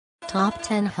Top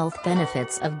 10 Health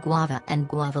Benefits of Guava and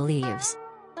Guava Leaves.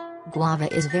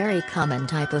 Guava is very common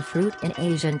type of fruit in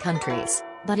Asian countries,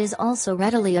 but is also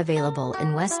readily available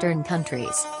in Western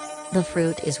countries. The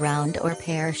fruit is round or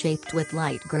pear-shaped with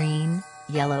light green,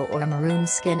 yellow or maroon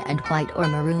skin and white or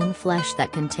maroon flesh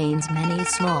that contains many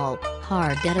small,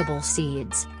 hard edible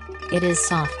seeds. It is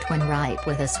soft when ripe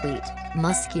with a sweet,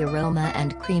 musky aroma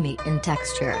and creamy in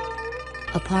texture.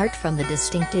 Apart from the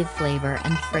distinctive flavor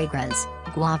and fragrance,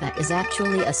 guava is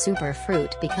actually a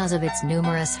superfruit because of its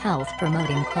numerous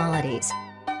health-promoting qualities.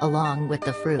 Along with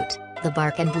the fruit, the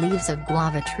bark and leaves of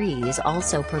guava trees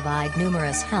also provide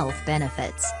numerous health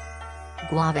benefits.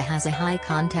 Guava has a high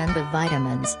content of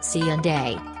vitamins C and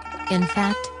A. In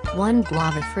fact, one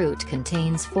guava fruit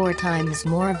contains 4 times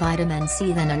more vitamin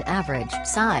C than an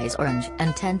average-size orange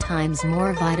and 10 times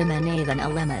more vitamin A than a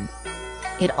lemon.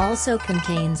 It also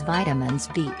contains vitamins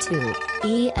B2,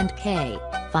 E and K,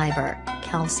 fiber,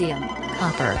 calcium,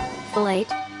 copper,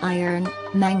 folate, iron,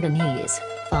 manganese,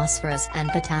 phosphorus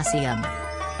and potassium.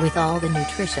 With all the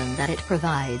nutrition that it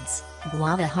provides,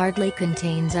 guava hardly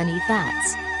contains any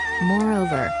fats.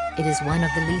 Moreover, it is one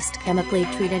of the least chemically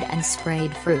treated and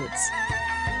sprayed fruits.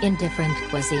 In different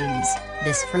cuisines,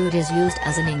 this fruit is used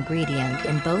as an ingredient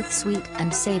in both sweet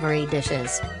and savory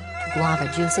dishes.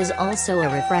 Guava juice is also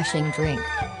a refreshing drink.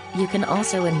 You can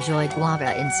also enjoy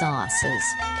guava in sauces,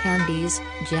 candies,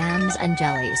 jams and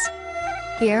jellies.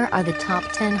 Here are the top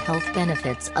 10 health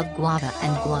benefits of guava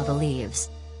and guava leaves.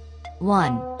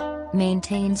 1.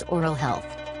 Maintains oral health.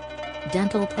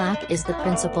 Dental plaque is the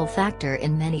principal factor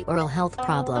in many oral health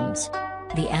problems.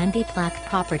 The anti-plaque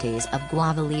properties of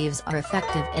guava leaves are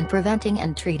effective in preventing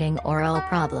and treating oral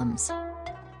problems.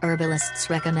 Herbalists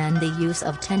recommend the use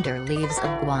of tender leaves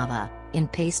of guava, in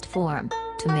paste form,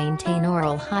 to maintain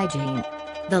oral hygiene.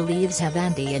 The leaves have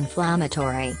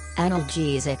anti-inflammatory,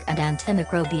 analgesic and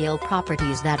antimicrobial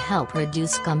properties that help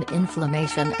reduce gum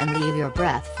inflammation and leave your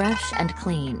breath fresh and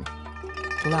clean.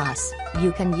 Plus,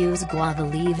 you can use guava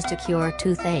leaves to cure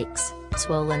toothaches,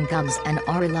 swollen gums and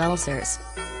oral ulcers.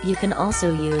 You can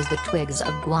also use the twigs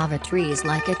of guava trees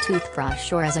like a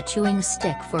toothbrush or as a chewing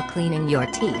stick for cleaning your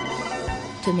teeth.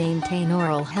 To maintain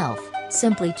oral health,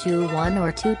 simply chew 1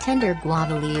 or 2 tender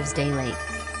guava leaves daily.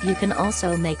 You can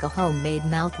also make a homemade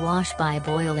mouthwash by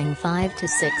boiling 5 to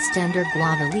 6 tender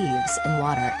guava leaves in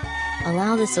water.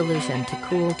 Allow the solution to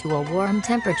cool to a warm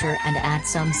temperature and add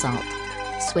some salt.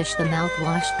 Swish the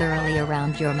mouthwash thoroughly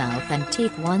around your mouth and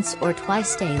teeth once or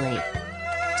twice daily.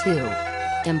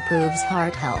 2. Improves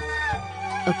heart health.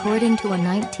 According to a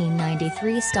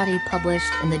 1993 study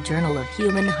published in the Journal of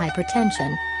Human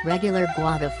Hypertension, regular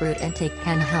guava fruit intake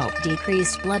can help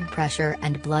decrease blood pressure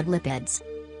and blood lipids.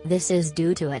 This is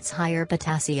due to its higher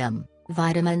potassium,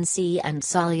 vitamin C and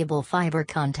soluble fiber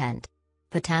content.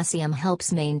 Potassium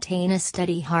helps maintain a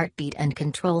steady heartbeat and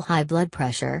control high blood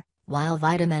pressure, while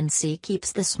vitamin C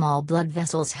keeps the small blood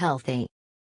vessels healthy.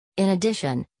 In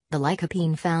addition, the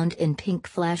lycopene found in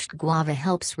pink-fleshed guava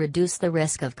helps reduce the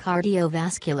risk of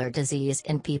cardiovascular disease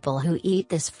in people who eat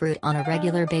this fruit on a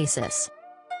regular basis.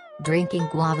 Drinking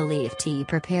guava leaf tea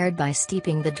prepared by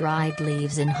steeping the dried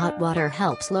leaves in hot water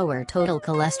helps lower total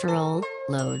cholesterol,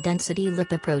 low-density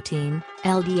lipoprotein,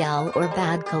 LDL or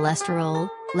bad cholesterol,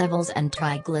 levels and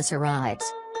triglycerides.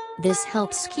 This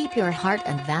helps keep your heart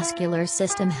and vascular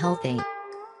system healthy.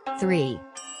 3.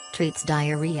 Treats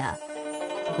diarrhea.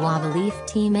 Guava leaf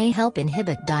tea may help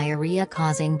inhibit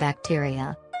diarrhea-causing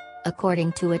bacteria.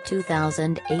 According to a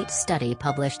 2008 study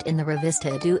published in the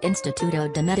Revista do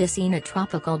Instituto de Medicina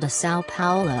Tropical de São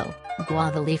Paulo,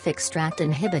 guava leaf extract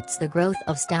inhibits the growth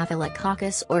of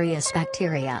Staphylococcus aureus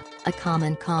bacteria, a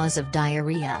common cause of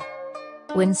diarrhea.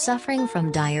 When suffering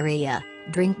from diarrhea,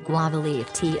 drink guava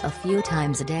leaf tea a few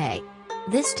times a day.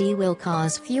 This tea will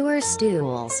cause fewer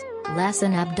stools,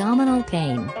 lessen abdominal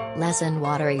pain, lessen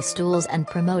watery stools and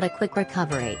promote a quick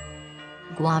recovery.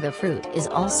 Guava fruit is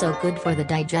also good for the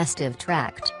digestive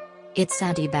tract. Its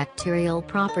antibacterial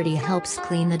property helps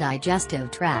clean the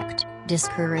digestive tract,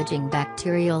 discouraging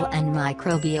bacterial and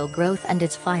microbial growth, and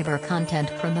its fiber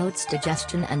content promotes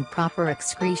digestion and proper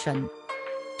excretion.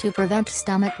 To prevent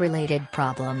stomach-related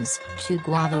problems, chew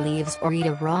guava leaves or eat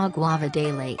a raw guava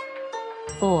daily.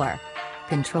 4.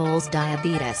 Controls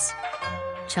diabetes.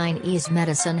 Chinese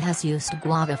medicine has used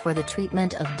guava for the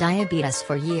treatment of diabetes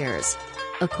for years.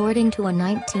 According to a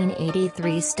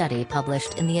 1983 study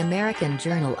published in the American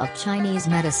Journal of Chinese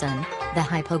Medicine, the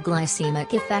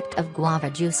hypoglycemic effect of guava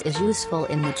juice is useful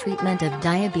in the treatment of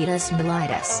diabetes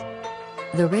mellitus.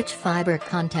 The rich fiber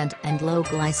content and low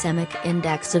glycemic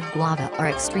index of guava are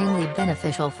extremely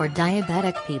beneficial for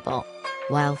diabetic people.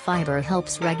 While fiber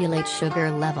helps regulate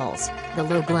sugar levels, the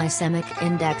low glycemic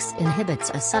index inhibits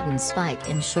a sudden spike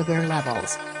in sugar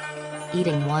levels.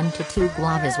 Eating 1 to 2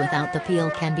 guavas without the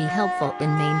peel can be helpful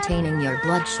in maintaining your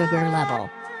blood sugar level.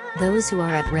 Those who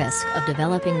are at risk of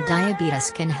developing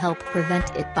diabetes can help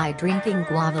prevent it by drinking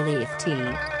guava leaf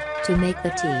tea. To make the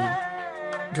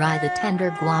tea, dry the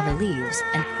tender guava leaves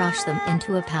and crush them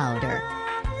into a powder.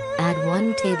 Add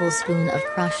 1 tablespoon of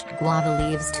crushed guava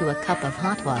leaves to a cup of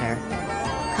hot water.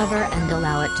 Cover and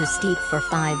allow it to steep for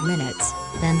 5 minutes,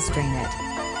 then strain it.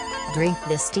 Drink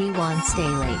this tea once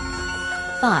daily.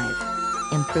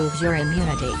 5. Improves your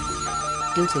immunity.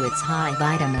 Due to its high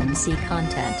vitamin C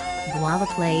content, guava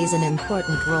plays an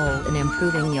important role in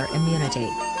improving your immunity.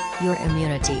 Your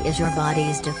immunity is your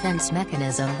body's defense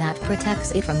mechanism that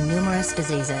protects it from numerous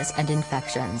diseases and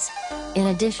infections. In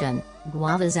addition,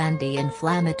 guava's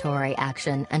anti-inflammatory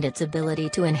action and its ability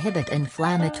to inhibit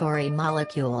inflammatory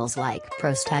molecules like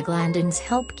prostaglandins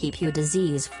help keep you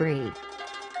disease-free.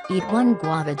 Eat 1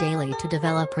 guava daily to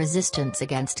develop resistance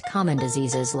against common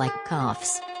diseases like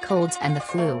coughs, colds and the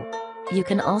flu. You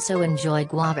can also enjoy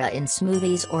guava in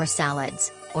smoothies or salads,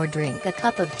 or drink a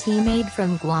cup of tea made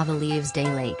from guava leaves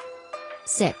daily.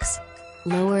 6.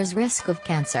 Lowers risk of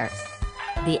cancer.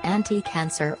 The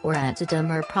anti-cancer or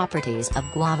antitumor properties of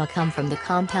guava come from the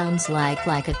compounds like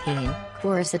lycopene,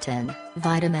 quercetin,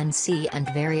 vitamin C and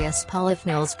various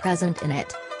polyphenols present in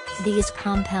it. These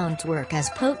compounds work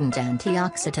as potent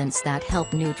antioxidants that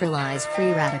help neutralize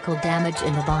free radical damage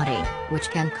in the body, which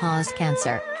can cause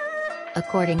cancer.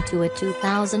 According to a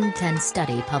 2010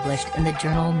 study published in the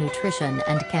journal Nutrition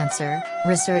and Cancer,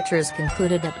 researchers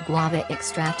concluded that guava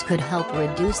extract could help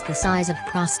reduce the size of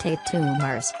prostate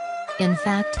tumors. In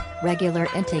fact, regular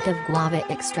intake of guava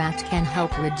extract can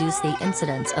help reduce the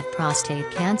incidence of prostate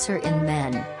cancer in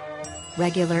men.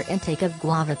 Regular intake of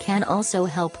guava can also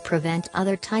help prevent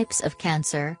other types of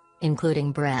cancer,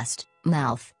 including breast,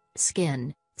 mouth,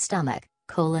 skin, stomach,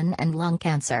 colon and lung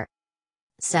cancer.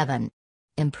 7.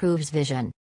 Improves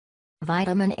vision.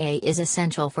 Vitamin A is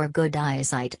essential for good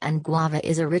eyesight and guava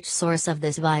is a rich source of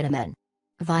this vitamin.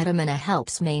 Vitamin A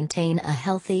helps maintain a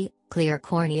healthy, clear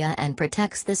cornea and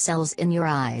protects the cells in your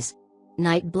eyes.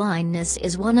 Night blindness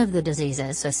is one of the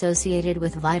diseases associated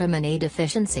with vitamin A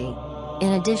deficiency.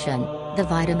 In addition, the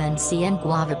vitamin C in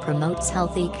guava promotes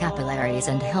healthy capillaries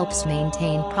and helps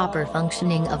maintain proper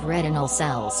functioning of retinal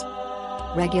cells.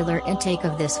 Regular intake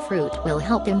of this fruit will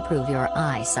help improve your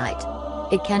eyesight.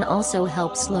 It can also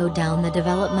help slow down the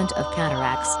development of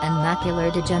cataracts and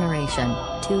macular degeneration,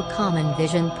 2 common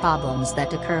vision problems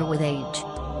that occur with age.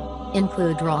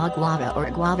 Include raw guava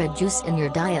or guava juice in your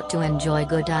diet to enjoy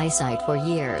good eyesight for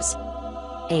years.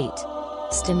 8.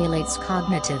 Stimulates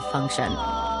cognitive function.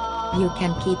 You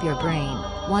can keep your brain,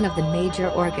 one of the major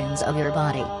organs of your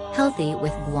body, healthy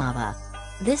with guava.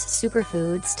 This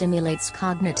superfood stimulates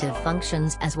cognitive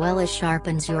functions as well as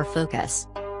sharpens your focus.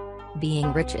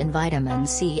 Being rich in vitamin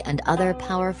C and other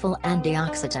powerful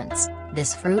antioxidants,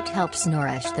 this fruit helps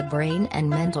nourish the brain and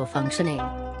mental functioning.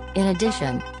 In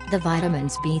addition, the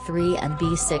vitamins B3 and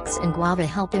B6 in guava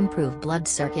help improve blood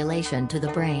circulation to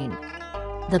the brain.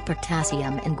 The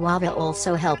potassium in guava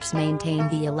also helps maintain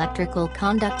the electrical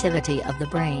conductivity of the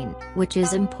brain, which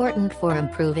is important for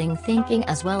improving thinking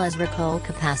as well as recall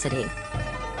capacity.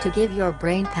 To give your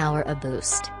brain power a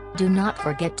boost, do not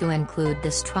forget to include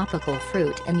this tropical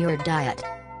fruit in your diet.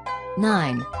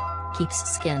 9.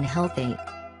 Keeps skin healthy.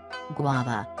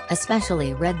 Guava,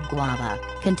 especially red guava,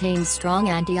 contains strong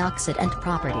antioxidant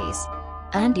properties.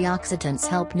 Antioxidants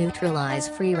help neutralize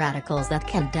free radicals that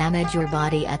can damage your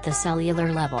body at the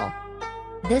cellular level.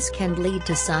 This can lead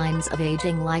to signs of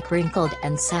aging like wrinkled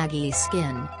and saggy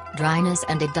skin, dryness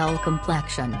and a dull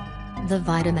complexion. The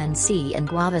vitamin C in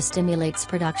guava stimulates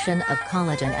production of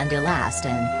collagen and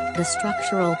elastin, the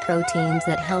structural proteins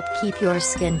that help keep your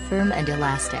skin firm and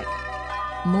elastic.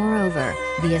 Moreover,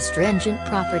 the astringent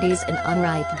properties in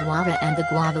unripe guava and the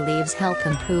guava leaves help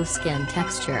improve skin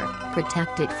texture,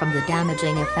 protect it from the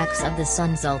damaging effects of the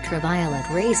sun's ultraviolet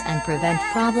rays and prevent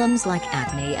problems like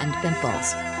acne and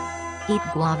pimples. Eat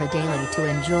guava daily to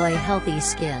enjoy healthy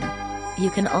skin. You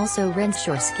can also rinse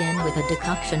your skin with a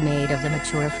decoction made of the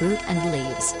mature fruit and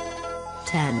leaves.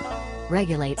 10.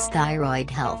 Regulates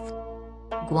thyroid health.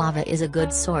 Guava is a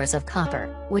good source of copper,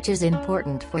 which is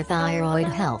important for thyroid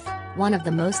health, one of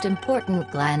the most important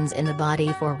glands in the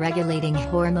body for regulating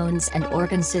hormones and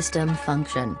organ system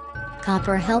function.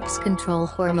 Copper helps control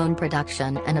hormone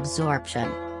production and absorption,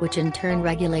 which in turn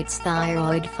regulates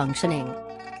thyroid functioning.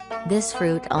 This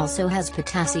fruit also has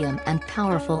potassium and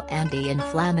powerful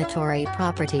anti-inflammatory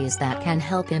properties that can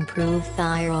help improve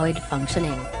thyroid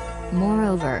functioning.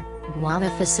 Moreover, Guava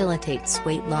facilitates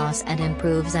weight loss and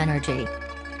improves energy.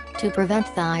 To prevent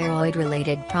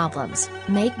thyroid-related problems,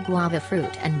 make guava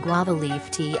fruit and guava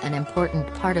leaf tea an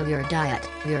important part of your diet.